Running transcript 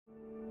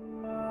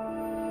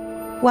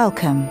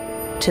Welcome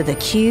to the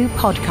Q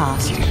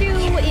Podcast. Q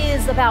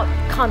is about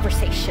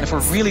conversation. If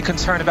we're really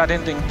concerned about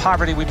ending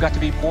poverty, we've got to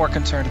be more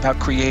concerned about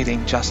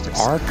creating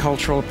justice. Our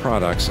cultural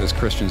products as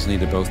Christians need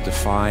to both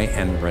defy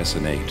and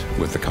resonate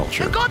with the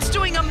culture. And God's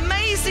doing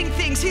amazing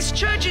things. His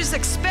church is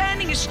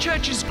expanding. His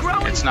church is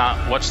growing. It's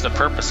not what's the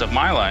purpose of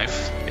my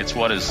life. It's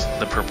what is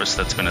the purpose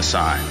that's been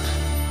assigned.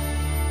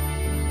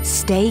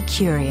 Stay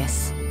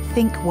curious.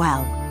 Think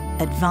well.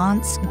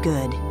 Advance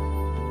good.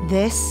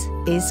 This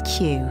is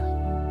Q.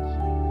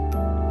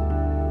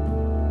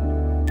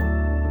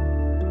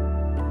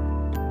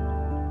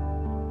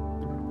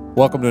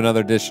 Welcome to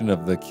another edition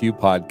of the Q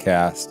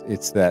Podcast.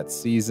 It's that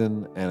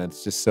season, and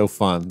it's just so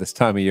fun this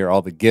time of year.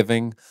 All the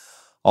giving,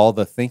 all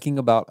the thinking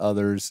about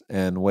others,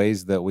 and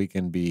ways that we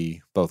can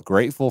be both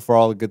grateful for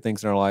all the good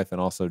things in our life and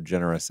also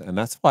generous. And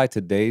that's why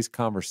today's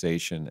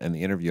conversation and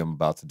the interview I'm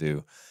about to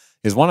do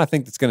is one I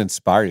think that's going to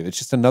inspire you. It's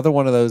just another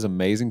one of those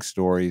amazing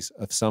stories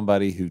of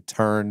somebody who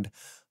turned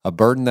a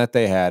burden that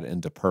they had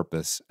into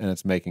purpose, and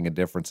it's making a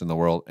difference in the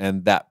world.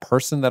 And that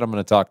person that I'm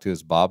going to talk to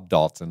is Bob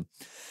Dalton.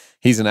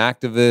 He's an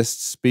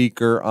activist,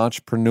 speaker,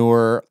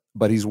 entrepreneur,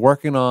 but he's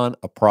working on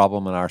a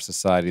problem in our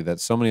society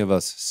that so many of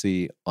us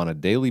see on a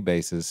daily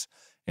basis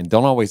and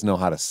don't always know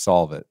how to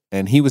solve it.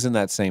 And he was in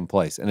that same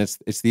place, and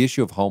it's the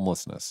issue of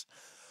homelessness.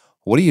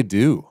 What do you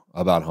do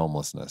about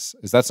homelessness?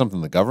 Is that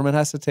something the government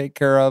has to take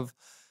care of?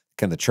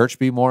 Can the church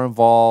be more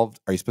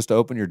involved? Are you supposed to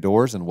open your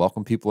doors and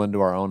welcome people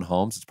into our own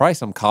homes? It's probably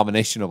some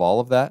combination of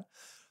all of that.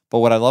 But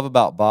what I love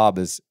about Bob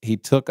is he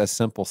took a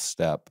simple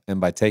step,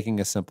 and by taking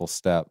a simple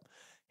step,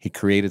 he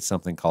created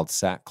something called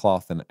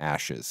Sackcloth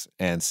Ashes.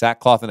 And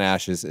Sackcloth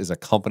Ashes is a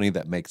company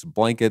that makes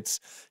blankets.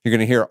 You're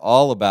going to hear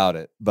all about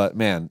it. But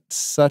man,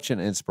 such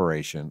an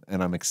inspiration.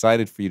 And I'm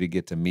excited for you to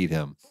get to meet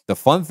him. The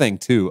fun thing,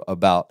 too,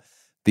 about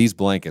these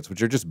blankets,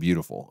 which are just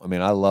beautiful. I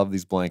mean, I love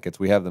these blankets.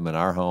 We have them in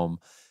our home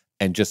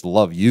and just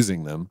love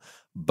using them.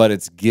 But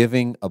it's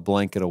giving a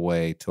blanket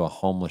away to a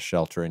homeless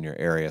shelter in your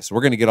area. So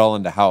we're going to get all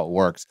into how it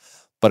works.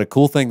 But a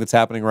cool thing that's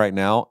happening right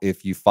now,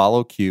 if you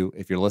follow Q,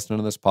 if you're listening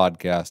to this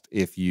podcast,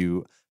 if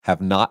you have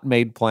not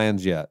made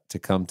plans yet to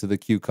come to the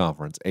Q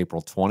Conference,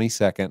 April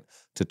 22nd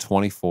to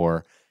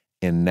 24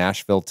 in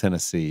Nashville,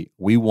 Tennessee,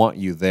 we want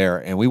you there.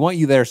 And we want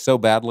you there so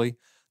badly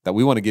that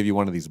we want to give you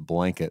one of these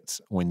blankets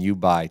when you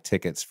buy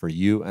tickets for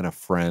you and a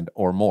friend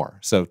or more.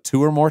 So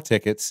 2 or more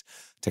tickets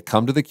to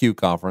come to the Q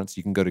Conference.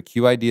 You can go to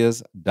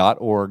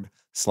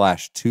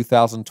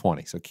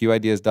qideas.org/2020. So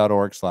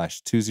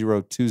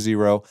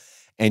qideas.org/2020.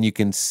 And you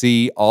can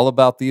see all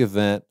about the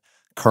event,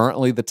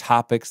 currently the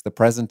topics, the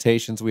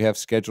presentations we have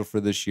scheduled for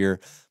this year.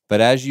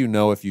 But as you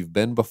know, if you've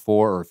been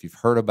before or if you've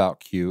heard about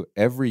Q,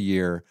 every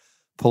year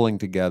pulling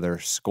together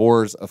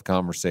scores of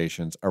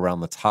conversations around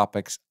the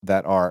topics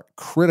that are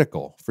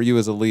critical for you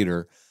as a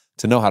leader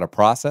to know how to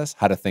process,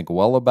 how to think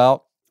well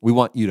about. We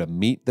want you to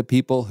meet the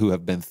people who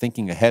have been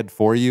thinking ahead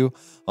for you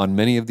on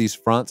many of these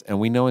fronts. And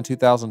we know in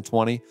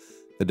 2020,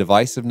 the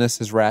divisiveness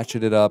has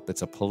ratcheted up.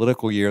 It's a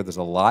political year. There's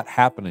a lot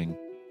happening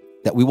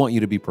that we want you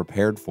to be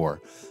prepared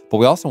for. But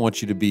we also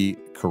want you to be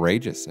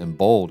courageous and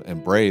bold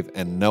and brave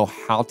and know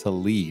how to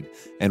lead.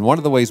 And one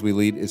of the ways we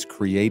lead is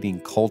creating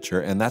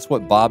culture. And that's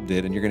what Bob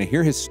did. And you're going to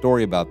hear his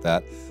story about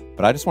that.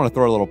 But I just want to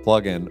throw a little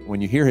plug in.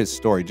 When you hear his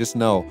story, just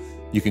know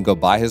you can go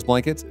buy his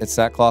blankets at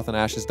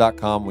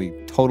sackclothandashes.com. We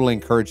totally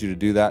encourage you to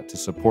do that to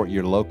support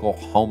your local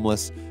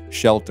homeless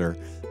shelter.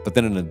 But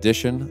then in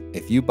addition,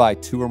 if you buy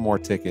 2 or more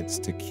tickets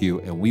to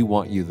Q and we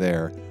want you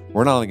there,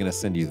 we're not only going to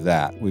send you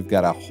that, we've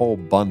got a whole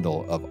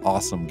bundle of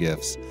awesome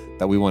gifts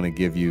that we want to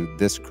give you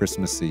this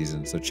Christmas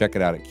season. So check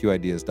it out at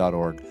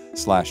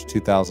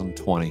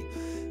qideas.org/2020.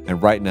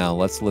 And right now,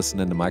 let's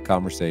listen into my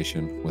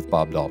conversation with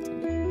Bob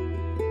Dalton.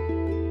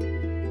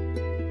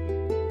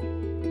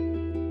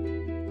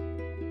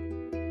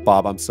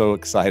 Bob, I'm so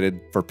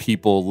excited for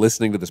people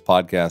listening to this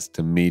podcast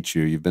to meet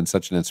you. You've been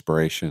such an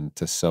inspiration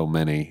to so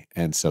many.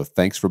 And so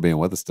thanks for being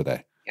with us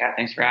today. Yeah,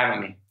 thanks for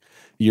having me.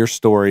 Your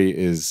story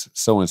is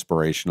so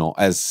inspirational,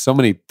 as so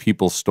many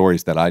people's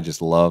stories that I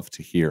just love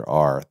to hear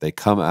are. They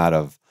come out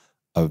of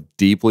a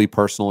deeply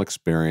personal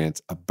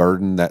experience, a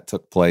burden that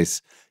took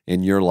place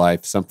in your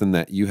life, something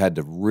that you had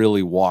to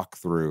really walk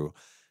through.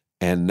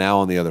 And now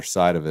on the other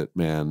side of it,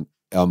 man,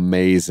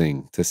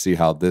 amazing to see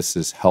how this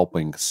is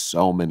helping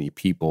so many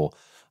people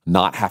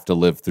not have to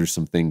live through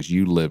some things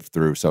you lived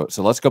through. So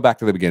let's go back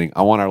to the beginning.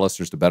 I want our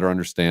listeners to better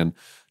understand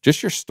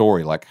just your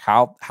story, like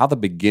how the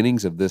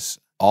beginnings of this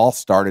all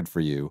started for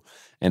you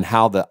and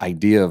how the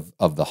idea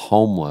of the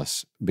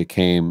homeless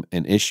became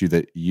an issue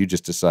that you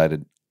just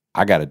decided,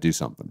 I got to do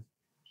something.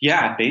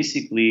 Yeah,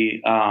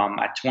 basically,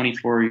 at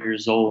 24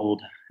 years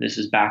old, this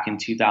is back in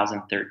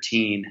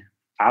 2013,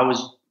 I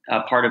was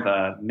a part of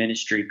a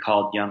ministry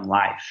called Young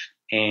Life.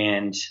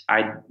 And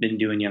I'd been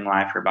doing Young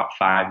Life for about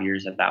 5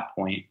 years at that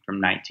point, from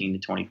 19 to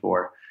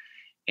 24.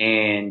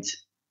 And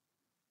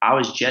I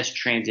was just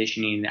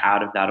transitioning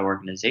out of that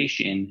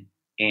organization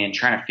and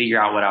trying to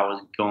figure out what I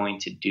was going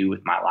to do with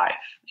my life.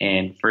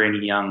 And for any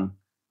young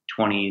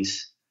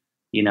 20s,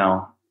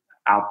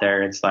 out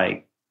there, it's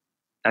like,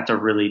 that's a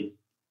really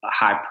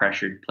high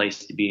pressured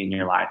place to be in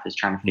your life, is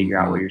trying to figure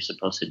out what you're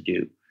supposed to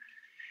do.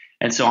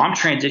 And so I'm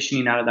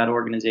transitioning out of that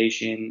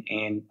organization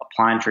and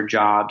applying for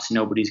jobs.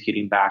 Nobody's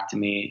getting back to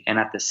me. And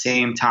at the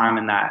same time,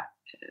 in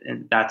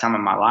that time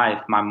of my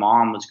life, my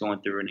mom was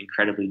going through an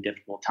incredibly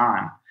difficult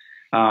time.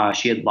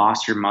 She had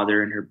lost her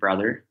mother and her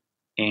brother.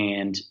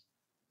 And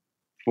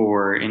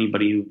for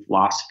anybody who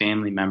lost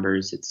family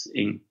members,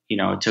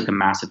 it took a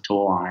massive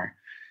toll on her.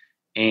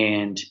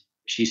 And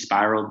she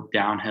spiraled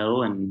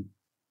downhill and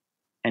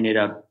ended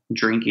up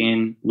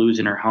drinking,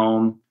 losing her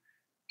home,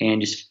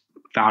 and just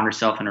found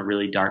herself in a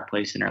really dark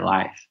place in her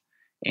life.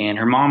 And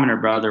her mom and her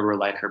brother were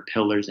like her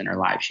pillars in her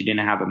life. She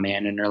didn't have a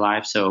man in her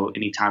life. So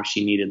anytime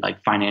she needed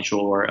like financial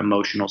or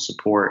emotional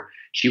support,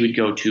 she would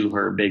go to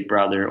her big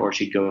brother or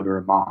she'd go to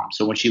her mom.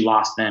 So when she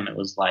lost them, it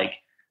was like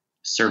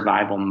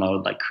survival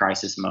mode, like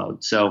crisis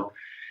mode. So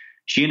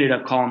she ended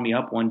up calling me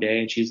up one day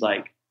and she's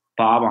like,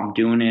 Bob, I'm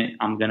doing it.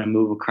 I'm going to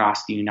move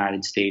across the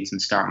United States and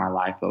start my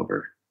life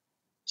over.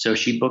 So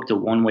she booked a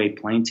one-way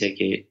plane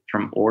ticket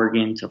from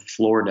Oregon to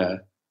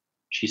Florida.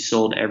 She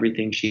sold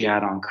everything she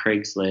had on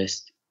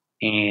Craigslist,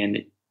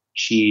 and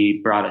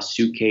she brought a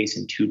suitcase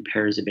and 2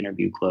 pairs of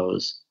interview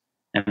clothes,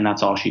 and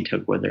that's all she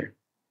took with her.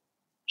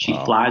 She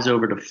flies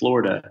over to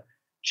Florida.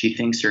 She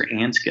thinks her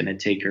aunt's going to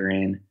take her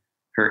in.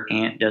 Her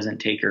aunt doesn't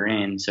take her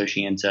in, so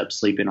she ends up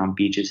sleeping on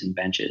beaches and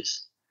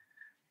benches.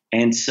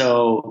 And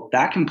so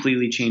that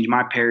completely changed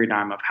my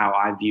paradigm of how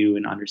I view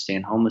and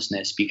understand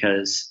homelessness,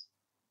 because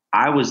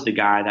I was the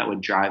guy that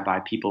would drive by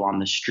people on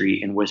the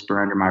street and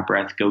whisper under my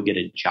breath, go get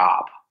a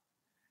job.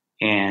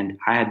 And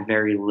I had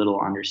very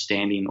little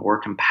understanding or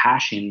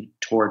compassion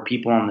toward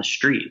people on the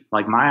street.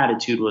 Like my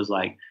attitude was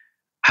like,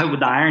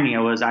 the irony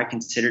was I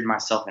considered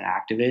myself an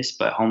activist,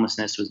 but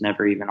homelessness was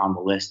never even on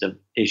the list of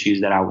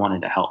issues that I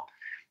wanted to help,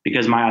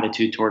 because my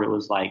attitude toward it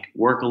was like,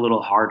 work a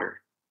little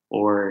harder,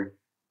 or,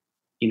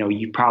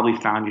 you probably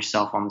found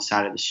yourself on the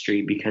side of the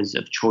street because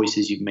of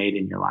choices you've made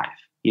in your life,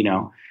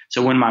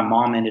 So when my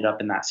mom ended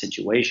up in that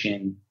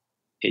situation,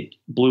 it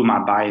blew my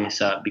bias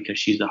up, because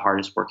she's the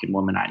hardest working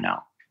woman I know.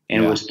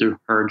 And It was through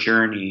her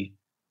journey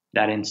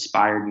that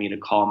inspired me to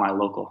call my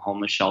local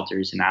homeless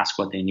shelters and ask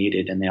what they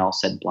needed. And they all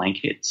said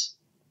blankets.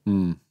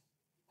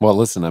 Well,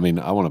 listen,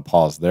 I want to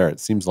pause there. It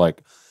seems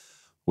like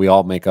we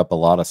all make up a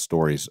lot of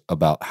stories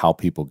about how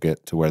people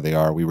get to where they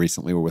are. We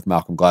recently were with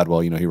Malcolm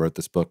Gladwell. He wrote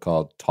this book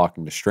called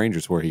Talking to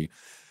Strangers, where he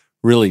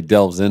really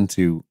delves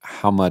into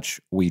how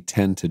much we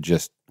tend to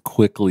just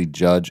quickly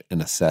judge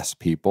and assess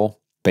people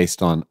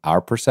based on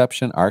our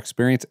perception, our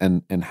experience,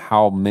 and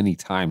how many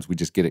times we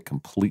just get it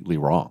completely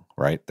wrong,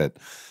 right? That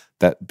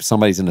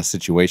somebody's in a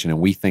situation and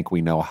we think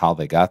we know how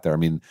they got there.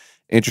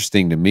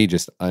 Interesting to me,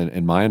 just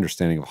in my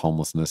understanding of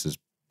homelessness, is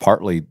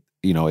partly,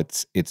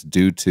 it's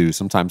due to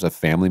sometimes a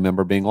family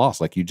member being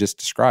lost, like you just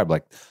described.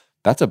 Like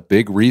that's a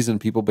big reason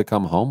people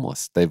become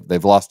homeless.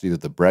 They've lost either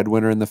the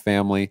breadwinner in the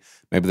family,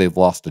 maybe they've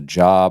lost a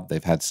job,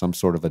 they've had some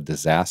sort of a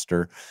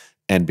disaster,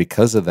 and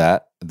because of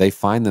that, they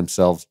find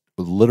themselves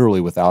literally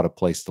without a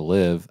place to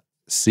live,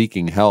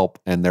 seeking help,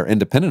 and they're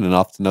independent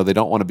enough to know they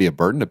don't want to be a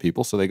burden to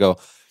people. So they go,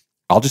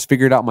 I'll just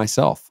figure it out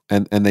myself.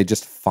 And they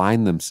just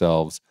find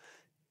themselves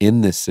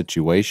in this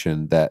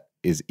situation that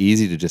is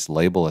easy to just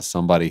label as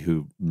somebody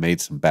who made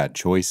some bad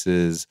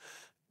choices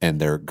and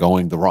they're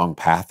going the wrong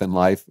path in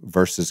life,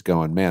 versus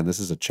going, man, this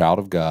is a child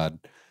of God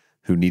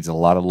who needs a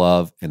lot of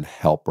love and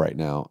help right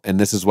now. And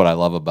this is what I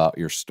love about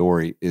your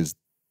story, is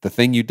the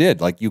thing you did.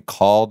 Like, you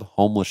called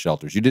homeless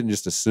shelters. You didn't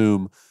just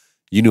assume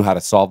you knew how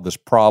to solve this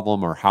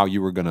problem or how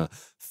you were going to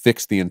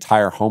fix the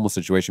entire homeless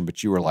situation,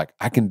 but you were like,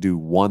 I can do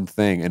one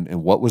thing.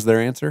 And what was their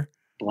answer?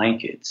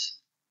 Blankets.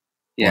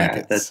 Yeah.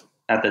 Blankets.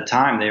 At the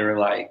time, they were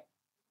like,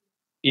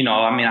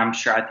 I'm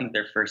sure, I think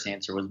their first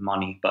answer was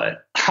money,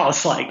 but I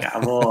was like,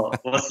 well,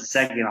 what's the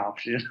second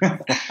option?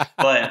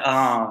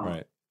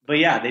 Right. But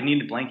yeah, they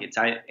needed blankets.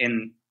 I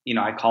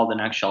called the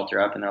next shelter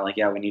up and they're like,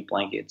 yeah, we need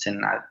blankets.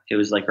 And it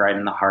was like right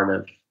in the heart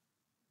of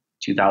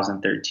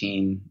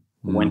 2013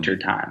 winter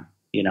time.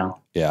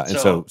 Yeah.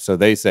 And so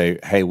they say,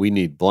 hey, we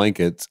need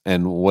blankets.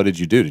 And what did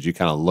you do? Did you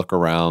kind of look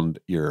around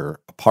your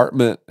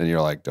apartment and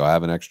you're like, do I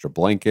have an extra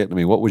blanket?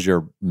 What was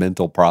your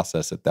mental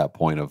process at that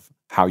point of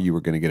how you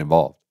were going to get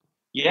involved?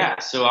 Yeah.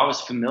 So I was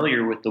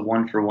familiar with the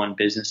 1-for-1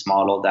 business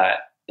model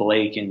that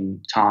Blake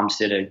and Tom's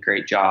did a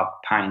great job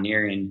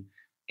pioneering.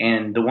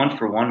 And the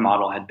 1-for-1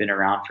 model had been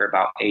around for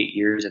about 8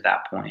 years at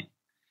that point.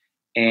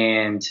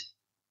 And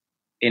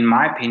in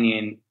my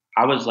opinion,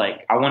 I was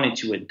like, I wanted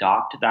to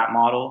adopt that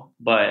model,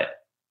 but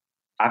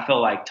I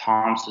felt like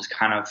Tom's was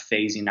kind of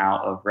phasing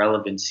out of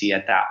relevancy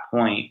at that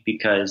point,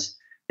 because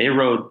they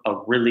rode a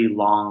really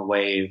long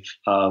wave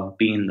of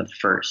being the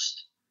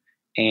first.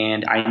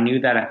 And I knew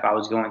that if I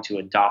was going to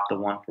adopt the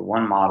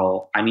 1-for-1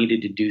 model, I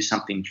needed to do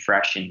something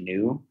fresh and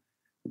new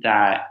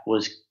that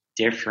was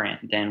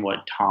different than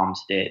what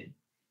Tom's did.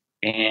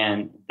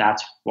 And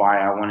that's why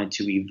I wanted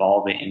to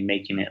evolve it and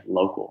making it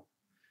local.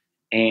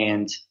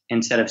 And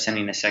instead of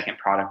sending a second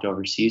product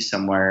overseas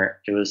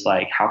somewhere, it was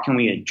like, how can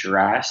we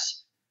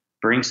address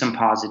bring some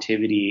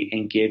positivity,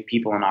 and give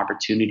people an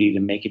opportunity to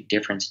make a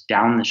difference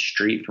down the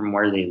street from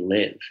where they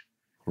live.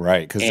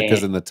 Right,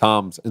 because in the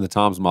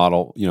Tom's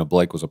model,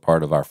 Blake was a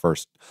part of our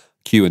first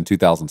Q in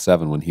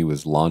 2007 when he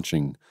was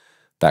launching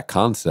that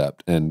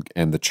concept, and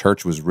the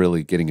church was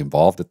really getting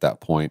involved at that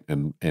point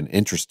and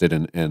interested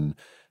in, and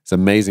it's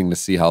amazing to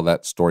see how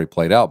that story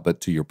played out.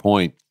 But to your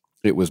point,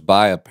 it was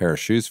buy a pair of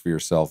shoes for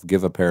yourself,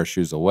 give a pair of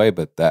shoes away,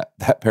 but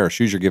that pair of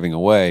shoes you're giving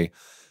away,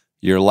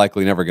 you're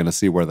likely never going to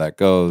see where that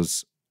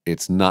goes.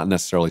 It's not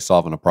necessarily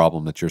solving a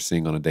problem that you're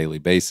seeing on a daily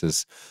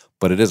basis,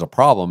 but it is a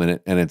problem, and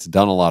it's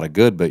done a lot of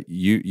good. But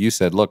you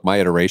said, look, my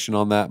iteration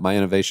on that, my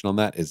innovation on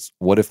that is,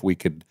 what if we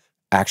could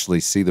actually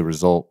see the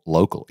result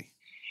locally?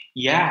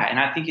 Yeah, and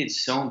I think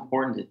it's so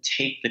important to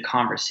take the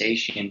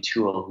conversation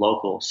to a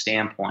local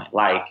standpoint.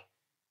 Like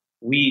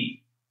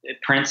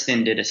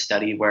Princeton did a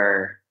study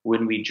where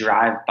when we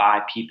drive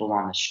by people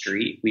on the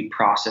street, we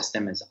process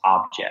them as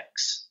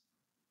objects.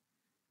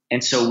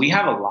 And so we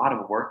have a lot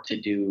of work to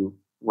do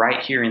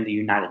right here in the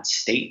United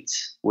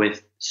States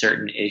with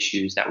certain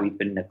issues that we've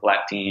been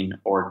neglecting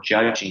or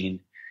judging.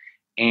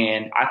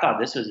 And I thought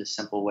this was a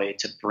simple way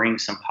to bring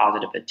some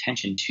positive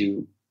attention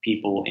to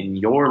people in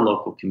your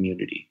local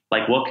community.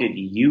 Like, what could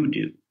you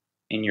do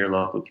in your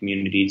local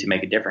community to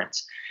make a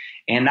difference?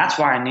 And that's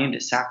why I named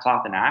it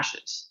Sackcloth and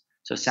Ashes.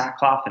 So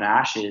sackcloth and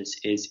ashes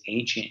is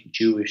ancient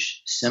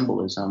Jewish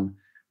symbolism,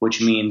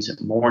 which means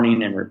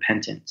mourning and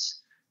repentance.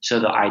 So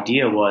the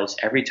idea was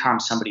every time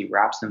somebody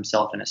wraps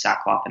themselves in a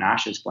sackcloth and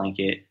ashes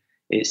blanket,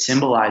 it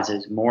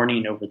symbolizes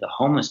mourning over the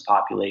homeless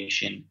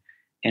population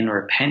and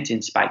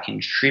repentance by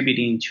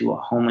contributing to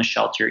a homeless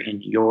shelter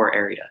in your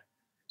area.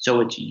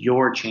 So it's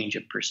your change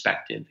of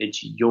perspective.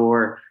 It's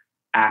your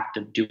act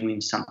of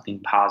doing something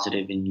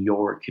positive in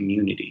your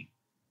community.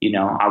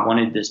 I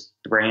wanted this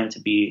brand to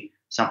be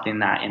something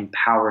that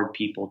empowered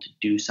people to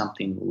do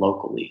something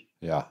locally.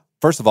 Yeah.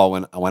 First of all,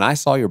 when I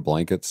saw your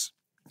blankets,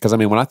 because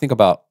when I think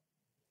about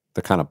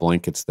the kind of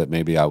blankets that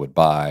maybe I would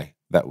buy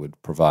that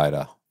would provide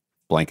a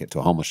blanket to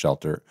a homeless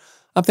shelter,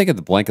 I'm thinking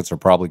the blankets are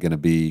probably going to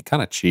be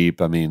kind of cheap.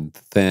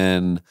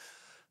 Thin.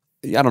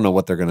 I don't know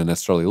what they're going to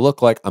necessarily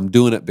look like. I'm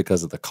doing it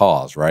because of the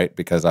cause, right?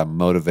 Because I'm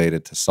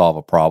motivated to solve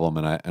a problem,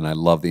 and I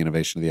love the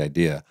innovation of the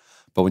idea.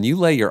 But when you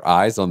lay your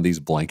eyes on these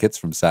blankets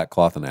from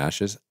Sackcloth and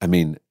Ashes,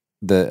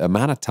 the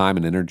amount of time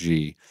and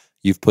energy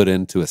you've put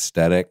into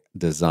aesthetic,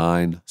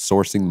 design,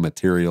 sourcing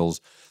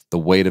materials, the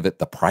weight of it,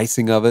 the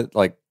pricing of it,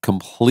 like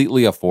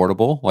completely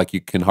affordable. Like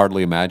you can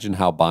hardly imagine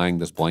how buying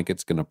this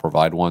blanket's going to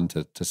provide one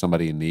to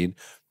somebody in need.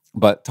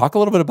 But talk a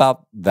little bit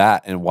about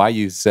that and why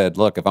you said,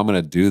 look, if I'm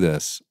going to do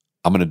this,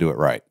 I'm going to do it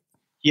right.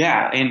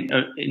 Yeah. And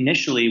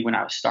initially when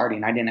I was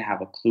starting, I didn't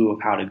have a clue of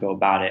how to go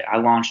about it. I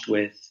launched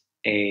with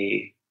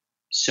a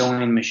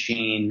sewing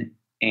machine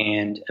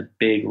and a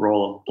big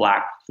roll of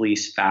black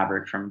fleece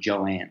fabric from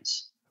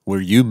Joann's.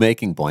 Were you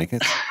making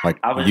blankets? Like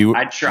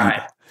I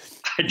tried.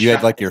 You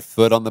had like your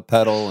foot on the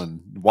pedal and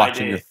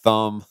watching your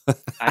thumb.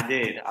 I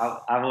did.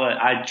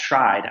 I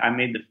tried.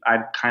 I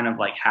kind of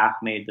like half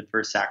made the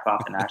first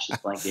Sackcloth and Ashes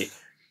blanket.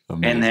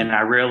 Amazing. And then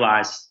I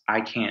realized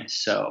I can't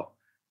sew.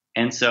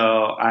 And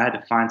so I had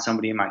to find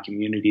somebody in my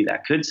community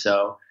that could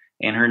sew.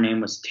 And her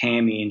name was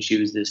Tammy. And she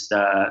was this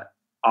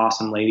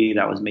awesome lady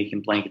that was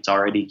making blankets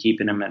already,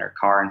 keeping them in her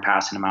car and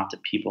passing them out to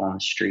people on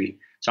the street.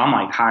 So I'm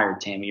like, hired,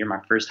 Tammy. You're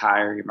my first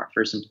hire. You're my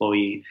first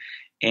employee.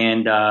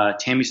 And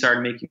Tammy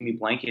started making me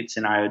blankets,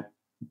 and I would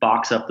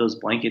box up those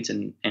blankets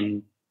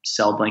and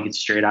sell blankets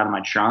straight out of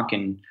my trunk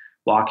and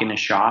walk into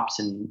shops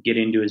and get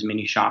into as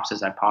many shops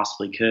as I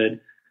possibly could.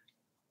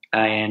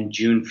 And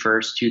June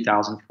 1st,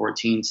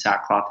 2014,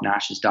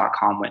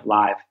 sackclothandashes.com went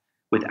live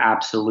with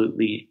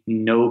absolutely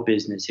no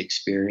business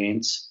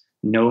experience,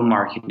 no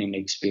marketing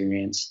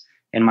experience.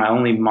 And my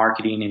only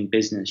marketing and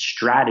business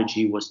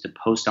strategy was to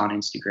post on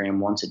Instagram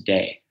once a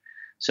day.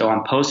 So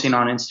I'm posting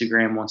on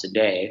Instagram once a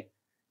day.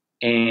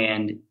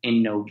 And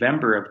in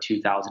November of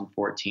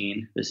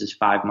 2014, this is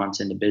 5 months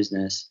into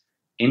business,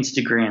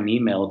 Instagram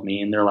emailed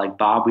me and they're like,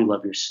 Bob, we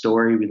love your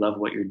story. We love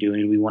what you're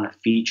doing. We want to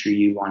feature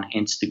you on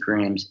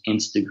Instagram's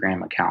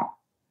Instagram account.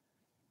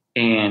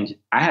 And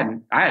I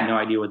had no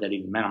idea what that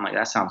even meant. I'm like,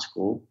 that sounds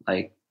cool.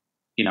 Like,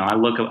 I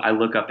look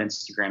up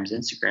Instagram's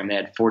Instagram. They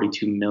had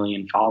 42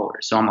 million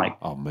followers. So I'm like,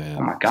 oh man,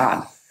 oh my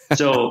God.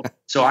 So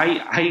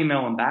I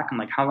email them back. I'm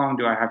like, how long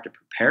do I have to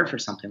prepare for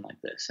something like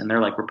this? And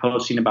they're like, we're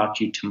posting about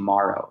you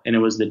tomorrow. And it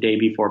was the day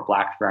before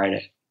Black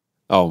Friday.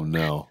 Oh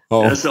no.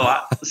 Oh. So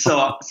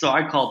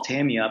I called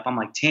Tammy up. I'm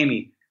like,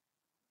 Tammy,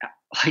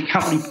 like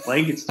how many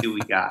blankets do we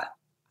got?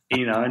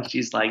 And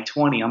she's like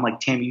 20. I'm like,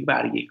 Tammy, you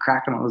got to get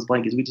cracking on those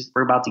blankets.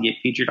 We're about to get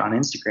featured on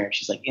Instagram.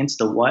 She's like,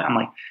 Insta what? I'm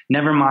like,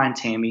 never mind,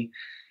 Tammy.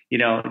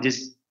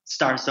 Just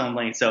start sewing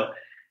blankets. So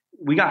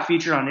we got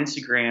featured on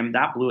Instagram.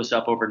 That blew us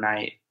up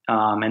overnight.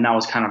 And that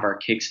was kind of our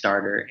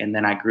Kickstarter. And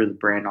then I grew the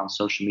brand on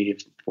social media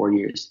for 4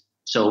 years.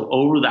 So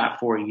over that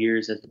 4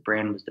 years, as the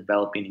brand was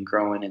developing and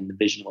growing and the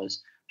vision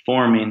was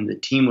forming, the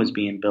team was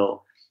being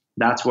built,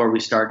 that's where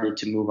we started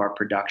to move our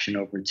production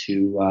over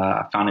to,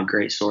 I found a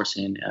great source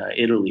in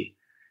Italy.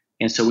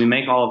 And so we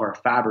make all of our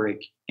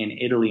fabric in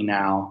Italy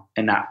now,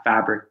 and that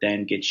fabric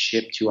then gets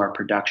shipped to our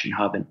production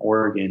hub in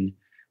Oregon,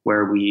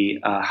 where we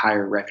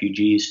hire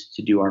refugees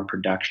to do our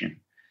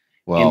production.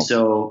 Wow. And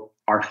so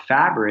our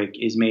fabric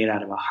is made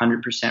out of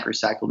 100%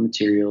 recycled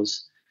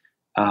materials,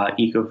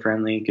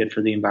 eco-friendly, good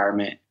for the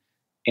environment.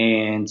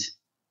 And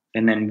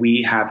then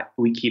we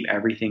keep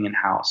everything in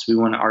house.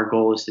 Our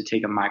goal is to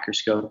take a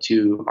microscope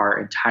to our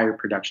entire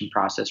production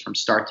process from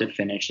start to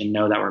finish and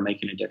know that we're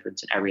making a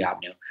difference in every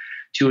avenue.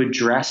 To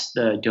address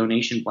the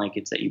donation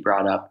blankets that you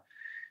brought up,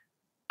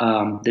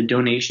 the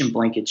donation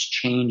blankets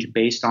change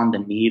based on the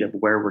need of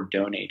where we're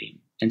donating.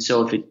 And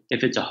so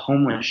if it's a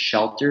homeless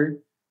shelter,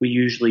 we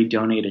usually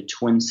donate a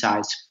twin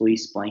size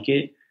fleece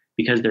blanket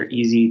because they're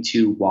easy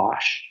to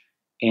wash.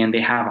 And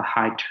they have a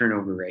high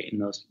turnover rate in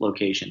those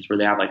locations where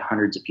they have like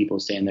hundreds of people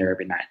staying there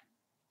every night.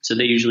 So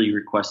they usually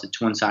request a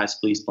twin size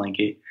fleece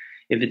blanket.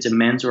 If it's a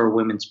men's or a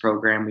women's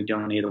program, we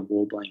donate a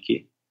wool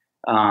blanket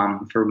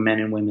for men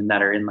and women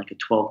that are in like a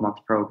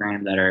 12-month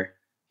program that are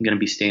going to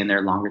be staying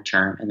there longer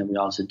term. And then we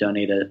also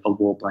donate a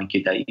wool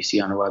blanket that you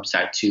see on our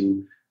website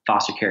to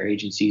foster care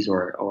agencies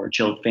or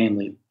children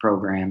family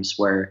programs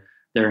where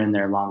they're in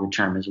there longer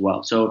term as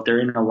well. So if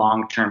they're in a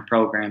long-term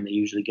program, they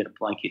usually get a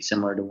blanket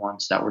similar to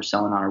ones that we're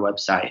selling on our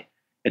website.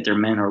 If they're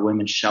men or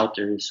women's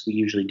shelters, we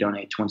usually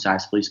donate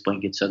twin-size fleece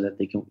blankets so that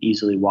they can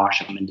easily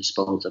wash them and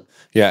dispose of them.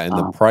 Yeah, and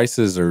the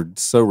prices are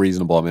so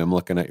reasonable. I mean, I'm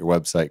looking at your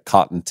website,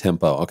 Cotton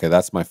Tempo. Okay,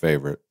 that's my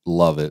favorite.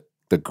 Love it.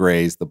 The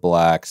grays, the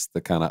blacks,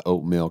 the kind of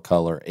oatmeal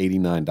color,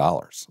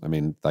 $89. I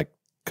mean, like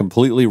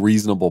completely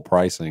reasonable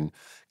pricing.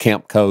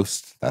 Camp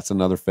Coast, that's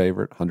another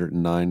favorite,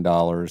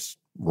 $109.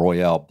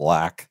 Royale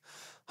Black,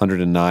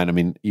 $109. I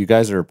mean, you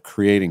guys are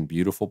creating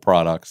beautiful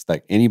products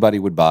that anybody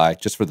would buy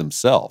just for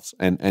themselves,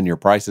 and your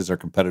prices are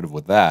competitive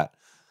with that.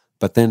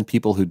 But then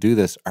people who do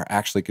this are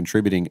actually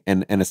contributing,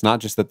 and it's not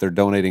just that they're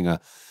donating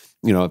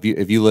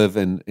if you live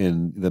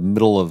in the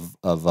middle of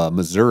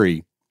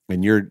Missouri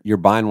and you're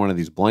buying one of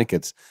these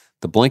blankets,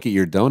 the blanket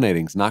you're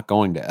donating is not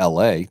going to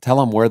LA. Tell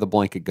them where the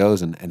blanket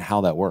goes and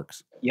how that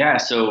works. Yeah,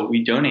 so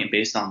we donate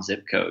based on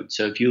zip code.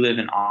 So if you live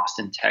in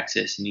Austin,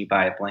 Texas, and you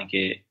buy a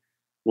blanket,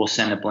 we'll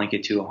send a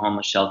blanket to a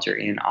homeless shelter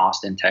in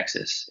Austin,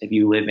 Texas. If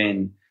you live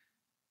in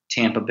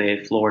Tampa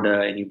Bay,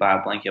 Florida, and you buy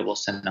a blanket, we'll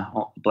send a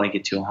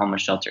blanket to a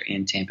homeless shelter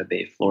in Tampa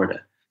Bay, Florida.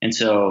 And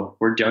so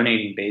we're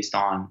donating based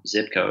on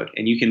zip code.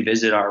 And you can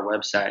visit our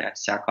website at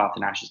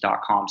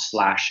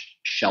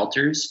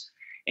sackclothandashes.com/shelters.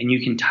 And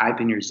you can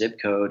type in your zip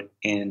code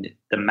and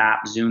the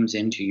map zooms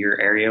into your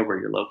area where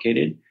you're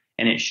located.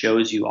 And it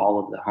shows you all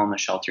of the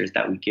homeless shelters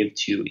that we give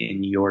to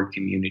in your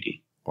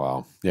community.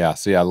 Wow. Yeah.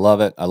 See, I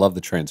love it. I love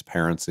the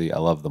transparency. I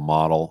love the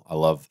model. I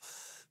love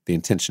the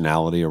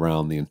intentionality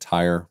around the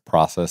entire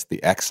process,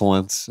 the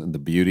excellence and the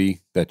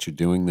beauty that you're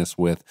doing this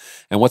with.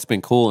 And what's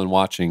been cool in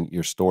watching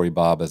your story,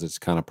 Bob, as it's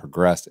kind of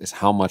progressed is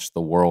how much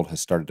the world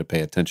has started to pay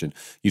attention.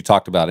 You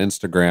talked about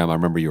Instagram. I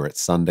remember you were at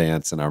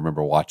Sundance, and I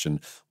remember watching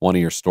one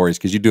of your stories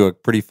because you do a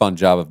pretty fun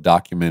job of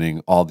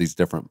documenting all these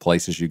different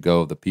places you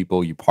go, the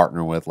people you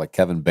partner with, like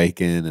Kevin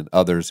Bacon and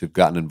others who've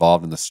gotten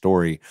involved in the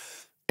story.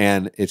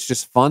 And it's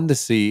just fun to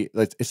see.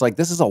 It's like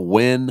this is a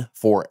win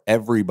for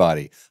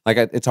everybody. Like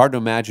it's hard to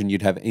imagine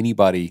you'd have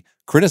anybody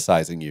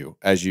criticizing you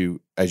as you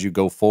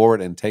go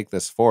forward and take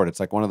this forward. It's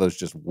like one of those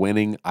just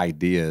winning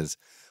ideas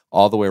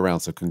all the way around.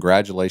 So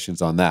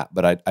congratulations on that.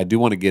 But I do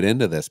want to get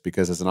into this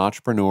because as an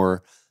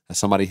entrepreneur, as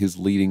somebody who's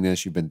leading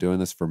this, you've been doing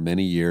this for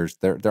many years.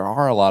 There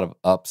are a lot of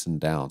ups and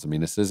downs. I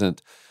mean, this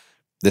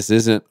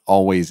isn't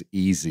always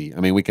easy. I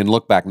mean, we can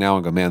look back now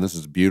and go, man, this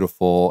is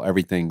beautiful.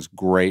 Everything's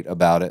great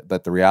about it.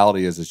 But the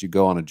reality is, as you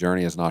go on a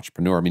journey as an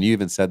entrepreneur, I mean, you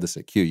even said this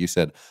at Q. You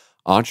said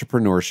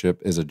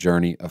entrepreneurship is a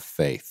journey of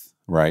faith,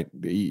 right?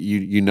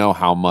 You know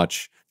how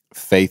much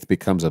faith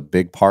becomes a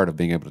big part of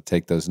being able to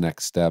take those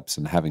next steps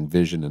and having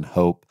vision and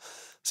hope.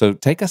 So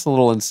take us a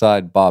little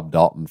inside Bob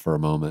Dalton for a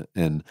moment.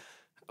 And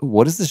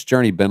what has this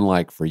journey been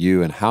like for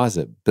you? And how has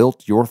it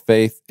built your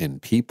faith in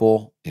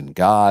people, in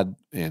God,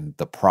 in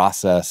the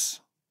process?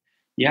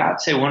 Yeah,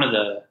 I'd say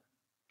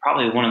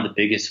probably one of the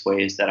biggest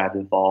ways that I've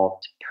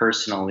evolved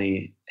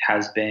personally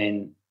has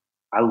been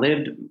I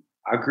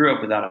grew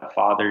up without a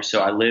father, so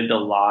I lived a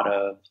lot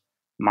of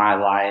my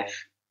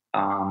life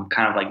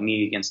kind of like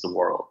me against the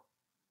world,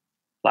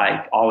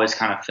 like always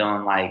kind of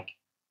feeling like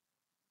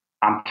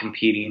I'm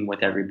competing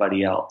with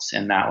everybody else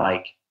and that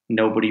like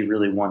nobody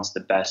really wants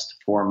the best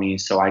for me,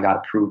 so I got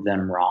to prove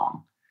them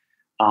wrong.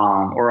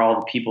 Or all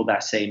the people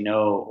that say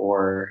no,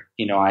 or,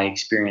 I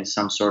experience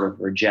some sort of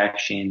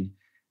rejection,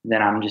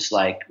 then I'm just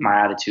like,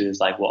 my attitude is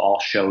like, well, I'll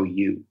show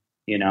you,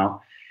 and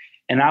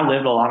I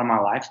lived a lot of my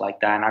life like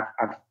that. And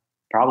I've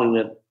probably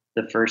lived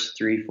the first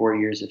 3-4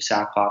 years of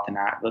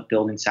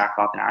building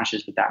Sackcloth and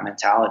Ashes with that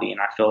mentality. And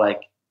I feel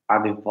like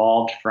I've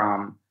evolved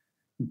from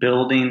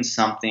building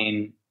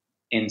something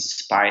in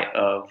spite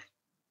of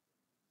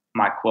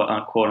my quote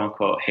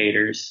unquote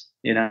haters,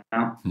 Yeah.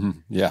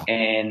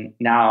 And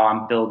now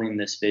I'm building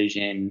this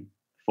vision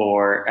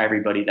for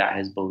everybody that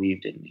has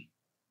believed in me.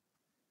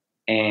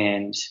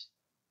 And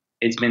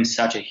it's been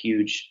such a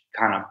huge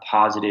kind of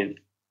positive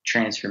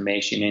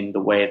transformation in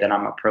the way that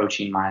I'm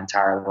approaching my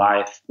entire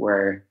life,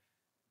 where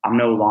I'm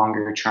no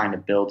longer trying to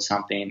build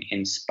something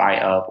in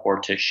spite of or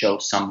to show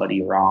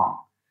somebody wrong.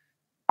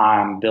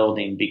 I'm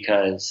building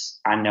because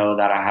I know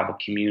that I have a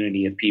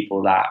community of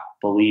people that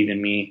believe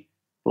in me,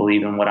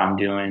 believe in what I'm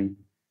doing.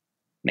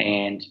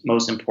 And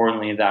most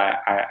importantly,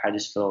 that I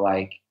just feel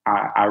like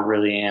I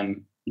really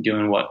am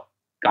doing what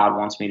God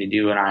wants me to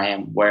do, and I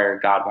am where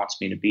God wants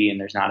me to be. And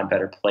there's not a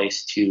better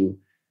place to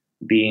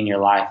be in your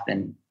life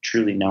than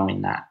truly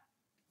knowing that.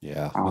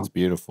 Yeah, that's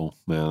beautiful,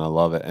 man. I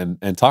love it.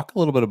 And talk a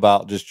little bit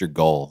about just your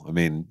goal. I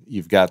mean,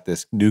 you've got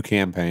this new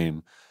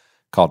campaign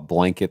called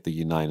Blanket the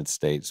United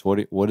States.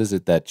 What is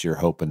it that you're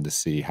hoping to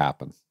see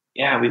happen?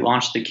 Yeah, we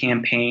launched the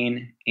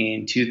campaign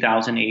in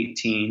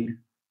 2018,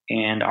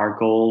 and our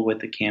goal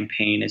with the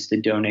campaign is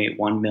to donate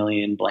 1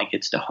 million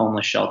blankets to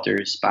homeless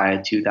shelters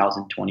by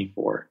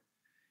 2024.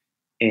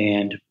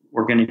 And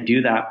we're going to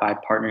do that by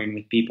partnering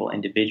with people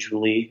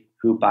individually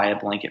who buy a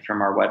blanket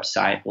from our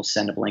website. We'll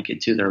send a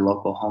blanket to their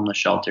local homeless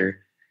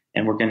shelter.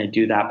 And we're going to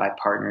do that by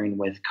partnering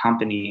with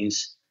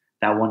companies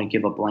that want to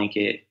give a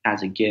blanket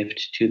as a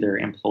gift to their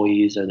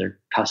employees or their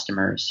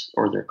customers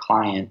or their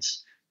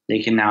clients.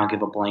 They can now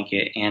give a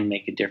blanket and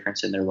make a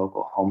difference in their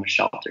local homeless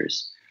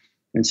shelters.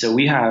 And so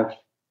we have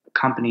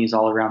companies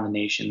all around the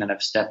nation that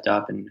have stepped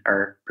up and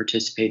are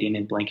participating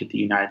in Blanket the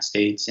United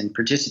States and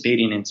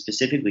participating in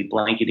specifically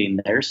blanketing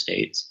their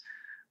states.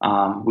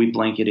 We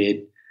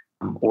blanketed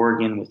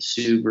Oregon with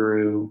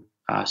Subaru.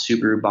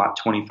 Subaru bought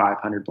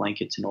 2,500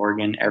 blankets in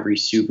Oregon. Every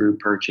Subaru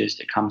purchased,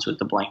 it comes with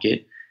the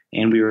blanket.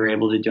 And we were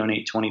able to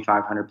donate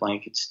 2,500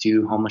 blankets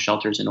to homeless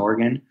shelters in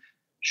Oregon.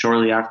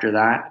 Shortly after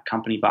that, a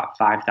company bought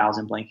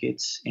 5,000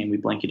 blankets, and we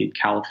blanketed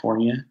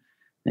California.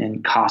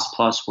 Then Cost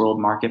Plus World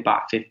Market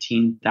bought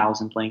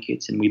 15,000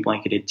 blankets, and we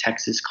blanketed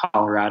Texas,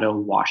 Colorado,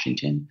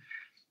 Washington.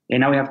 And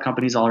now we have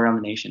companies all around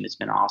the nation. It's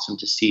been awesome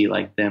to see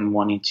like them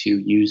wanting to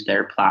use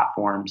their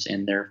platforms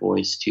and their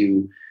voice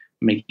to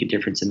make a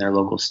difference in their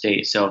local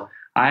state. So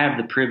I have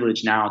the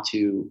privilege now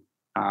to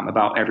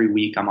about every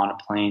week I'm on a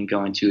plane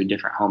going to a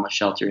different homeless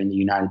shelter in the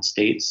United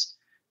States,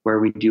 where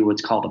we do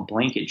what's called a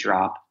blanket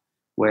drop,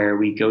 where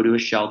we go to a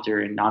shelter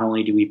and not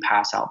only do we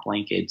pass out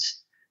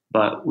blankets,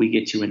 but we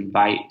get to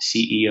invite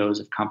CEOs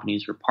of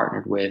companies we're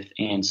partnered with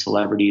and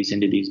celebrities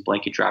into these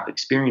blanket drop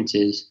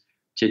experiences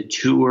to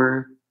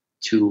tour,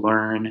 to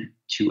learn,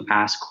 to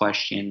ask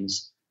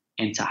questions,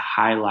 and to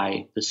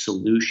highlight the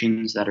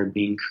solutions that are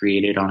being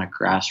created on a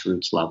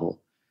grassroots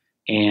level.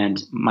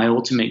 And my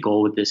ultimate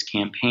goal with this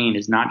campaign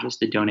is not just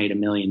to donate 1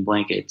 million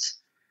blankets,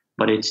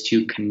 but it's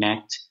to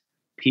connect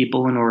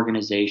people and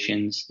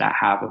organizations that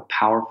have a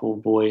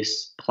powerful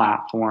voice,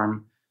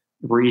 platform,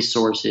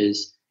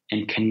 resources,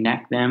 and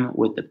connect them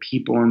with the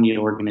people in the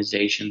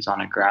organizations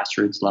on a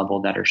grassroots level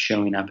that are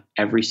showing up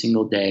every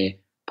single day,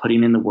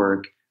 putting in the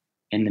work.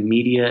 And the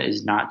media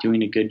is not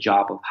doing a good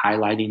job of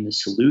highlighting the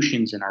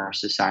solutions in our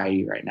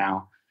society right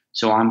now.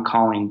 So I'm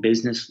calling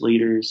business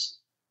leaders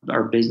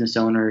or business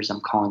owners,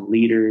 I'm calling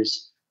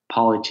leaders,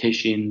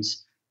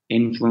 politicians,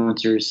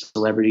 influencers,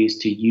 celebrities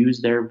to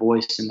use their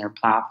voice and their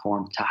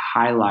platform to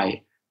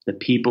highlight the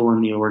people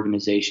and the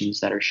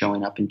organizations that are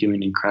showing up and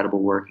doing incredible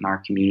work in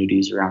our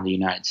communities around the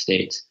United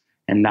States.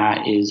 And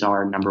that is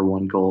our number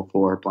one goal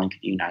for Blanket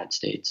the United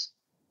States.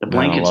 The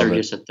blankets are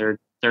just a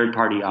third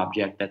party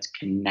object that's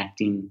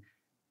connecting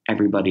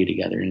everybody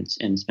together, and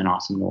it's been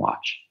awesome to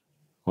watch.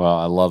 Well,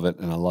 I love it,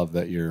 and I love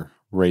that you're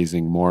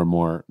raising more and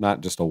more,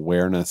 not just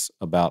awareness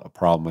about a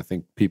problem. I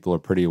think people are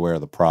pretty aware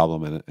of the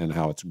problem and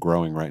how it's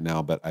growing right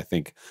now, but I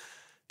think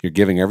you're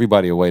giving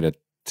everybody a way to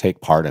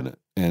take part in it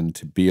and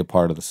to be a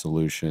part of the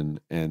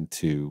solution and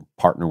to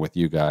partner with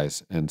you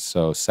guys. And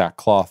so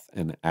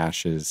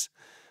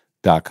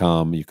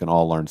sackclothandashes.com, you can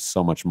all learn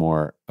so much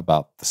more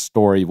about the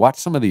story. Watch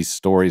some of these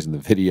stories and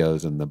the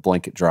videos and the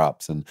blanket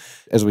drops. And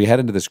as we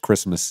head into this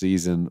Christmas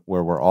season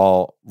where we're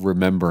all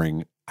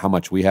remembering how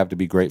much we have to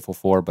be grateful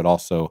for, but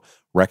also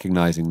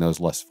recognizing those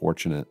less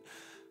fortunate,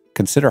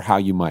 consider how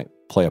you might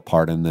play a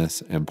part in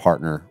this and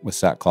partner with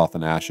Sackcloth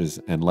and Ashes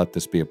and let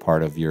this be a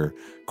part of your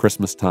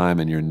Christmas time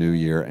and your new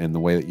year and the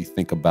way that you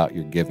think about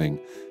your giving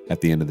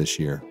at the end of this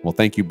year. Well,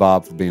 thank you,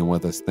 Bob, for being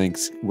with us.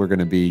 Thanks. We're going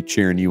to be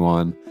cheering you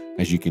on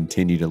as you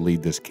continue to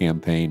lead this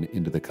campaign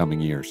into the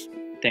coming years.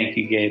 Thank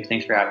you, Gabe.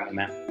 Thanks for having me,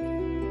 man.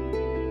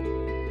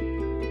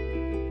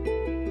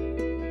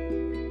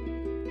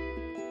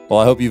 Well,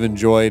 I hope you've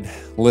enjoyed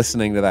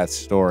listening to that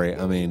story.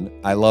 I mean,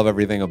 I love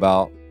everything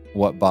about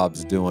what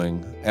Bob's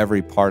doing.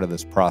 Every part of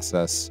this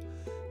process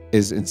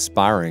is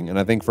inspiring. And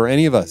I think for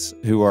any of us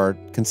who are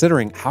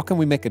considering how can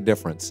we make a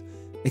difference,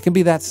 it can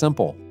be that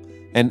simple.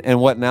 And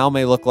what now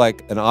may look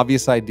like an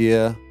obvious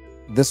idea,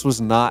 this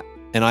was not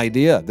an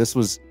idea. This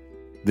was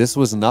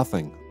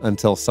nothing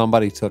until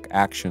somebody took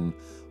action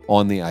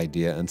on the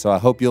idea. And so I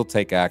hope you'll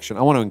take action.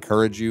 I want to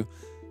encourage you.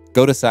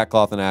 Go to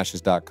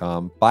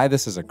sackclothandashes.com. Buy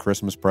this as a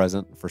Christmas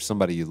present for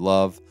somebody you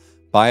love.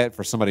 Buy it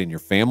for somebody in your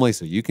family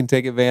so you can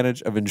take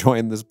advantage of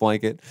enjoying this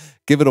blanket.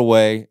 Give it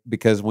away,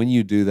 because when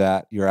you do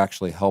that, you're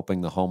actually helping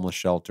the homeless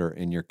shelter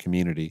in your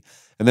community.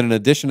 And then in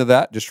addition to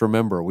that, just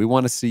remember, we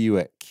want to see you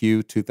at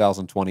Q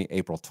 2020,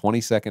 April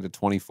 22nd to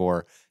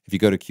 24. If you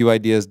go to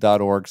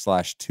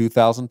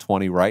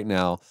qideas.org/2020 right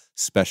now,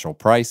 special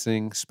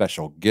pricing,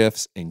 special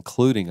gifts,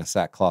 including a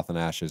Sackcloth and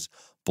Ashes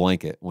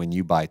blanket when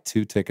you buy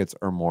 2 tickets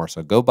or more.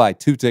 So go buy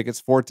 2 tickets,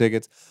 4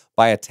 tickets,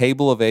 buy a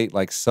table of 8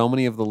 like so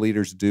many of the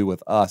leaders do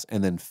with us,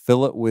 and then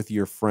fill it with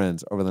your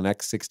friends over the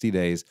next 60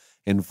 days.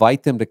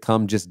 Invite them to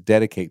come just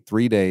dedicate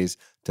 3 days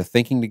to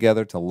thinking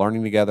together, to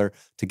learning together,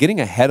 to getting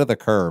ahead of the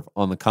curve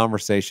on the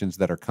conversations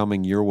that are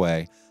coming your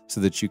way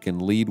so that you can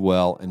lead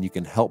well and you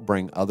can help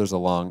bring others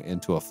along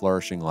into a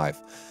flourishing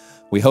life.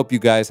 We hope you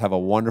guys have a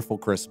wonderful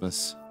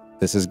Christmas.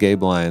 This is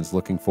Gabe Lyons,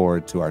 looking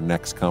forward to our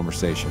next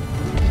conversation.